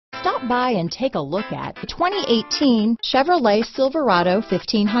Stop by and take a look at the 2018 Chevrolet Silverado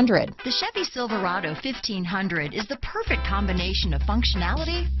 1500. The Chevy Silverado 1500 is the perfect combination of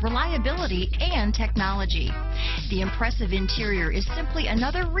functionality, reliability, and technology. The impressive interior is simply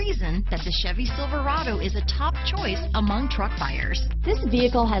another reason that the Chevy Silverado is a top choice among truck buyers. This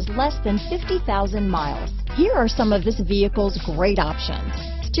vehicle has less than 50,000 miles. Here are some of this vehicle's great options: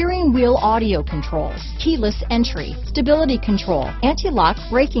 steering wheel audio controls, keyless entry, stability control, anti-lock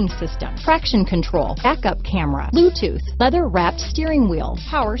braking system, traction control, backup camera, Bluetooth, leather-wrapped steering wheel,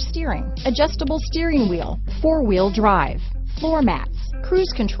 power steering, adjustable steering wheel, four-wheel drive, floor mats,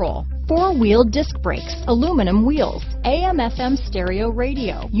 cruise control, four-wheel disc brakes, aluminum wheels, AM/FM stereo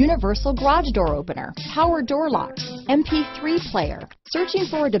radio, universal garage door opener, power door locks, MP3 player. Searching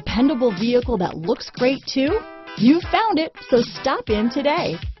for a dependable vehicle that looks great too? You found it, so stop in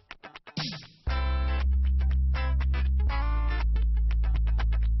today.